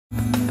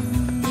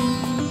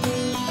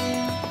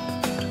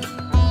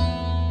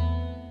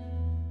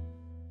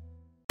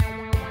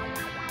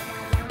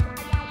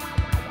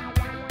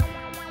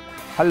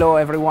Hello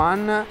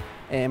everyone,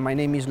 my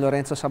name is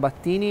Lorenzo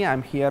Sabattini.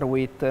 I'm here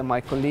with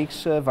my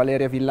colleagues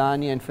Valeria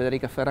Villani and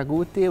Federica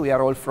Ferragutti. We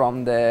are all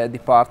from the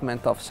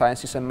Department of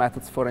Sciences and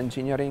Methods for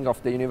Engineering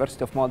of the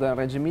University of Modena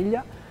Reggio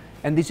Emilia.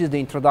 And this is the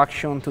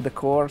introduction to the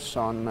course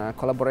on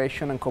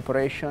collaboration and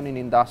cooperation in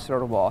industrial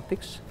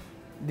robotics.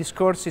 This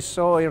course is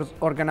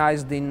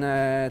organized in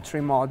 3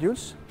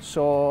 modules.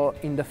 So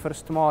in the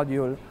first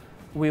module,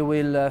 we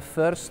will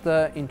first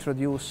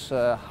introduce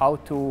how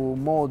to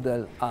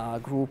model a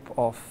group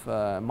of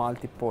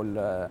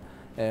multiple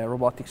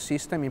robotic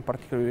systems. In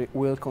particular,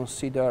 we will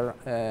consider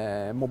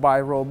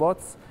mobile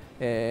robots.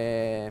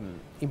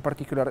 In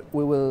particular,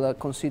 we will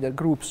consider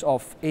groups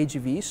of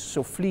AGVs,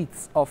 so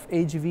fleets of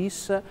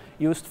AGVs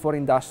used for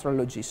industrial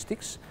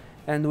logistics.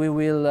 And we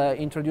will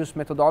introduce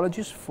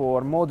methodologies for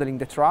modeling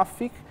the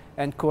traffic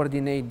and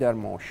coordinate their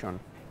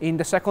motion. In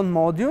the second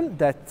module,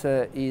 that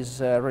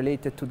is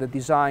related to the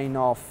design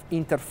of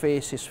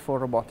interfaces for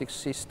robotic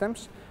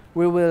systems,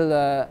 we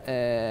will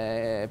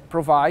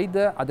provide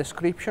a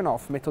description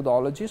of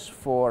methodologies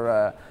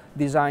for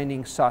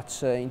designing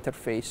such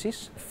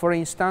interfaces. For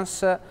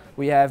instance,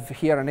 we have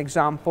here an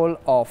example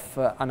of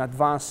an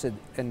advanced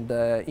and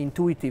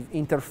intuitive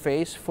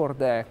interface for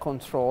the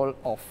control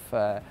of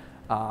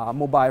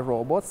mobile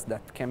robots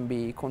that can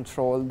be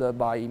controlled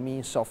by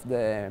means of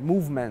the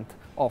movement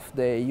of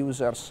the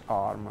user's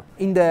arm.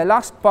 In the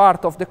last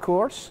part of the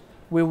course,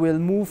 we will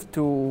move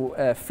to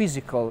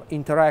physical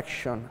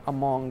interaction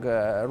among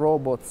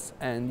robots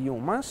and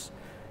humans,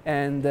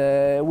 and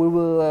we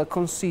will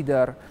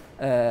consider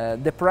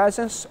the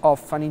presence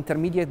of an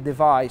intermediate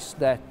device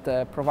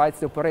that provides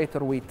the operator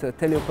with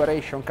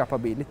teleoperation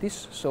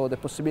capabilities, so the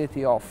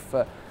possibility of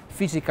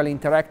physically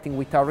interacting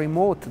with a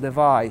remote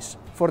device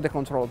for the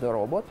control of the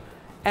robot.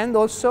 And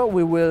also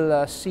we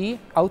will see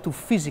how to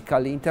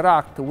physically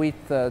interact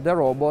with the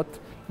robot,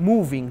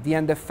 moving the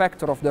end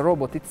effector of the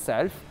robot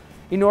itself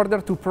in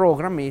order to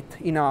program it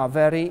in a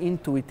very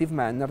intuitive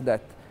manner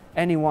that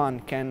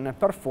anyone can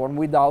perform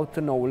without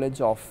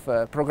knowledge of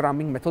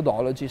programming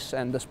methodologies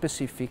and a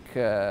specific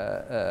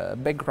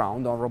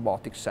background on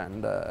robotics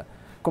and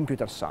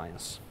computer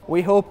science.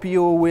 We hope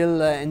you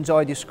will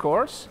enjoy this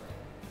course,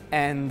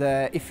 and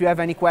if you have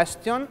any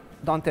question,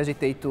 don't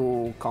hesitate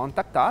to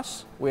contact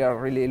us. We are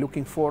really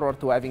looking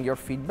forward to having your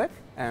feedback,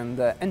 and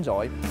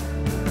enjoy.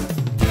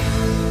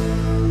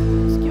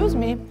 Excuse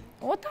me,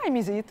 what time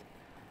is it?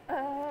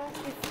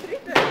 It's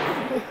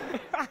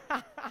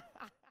 3:30.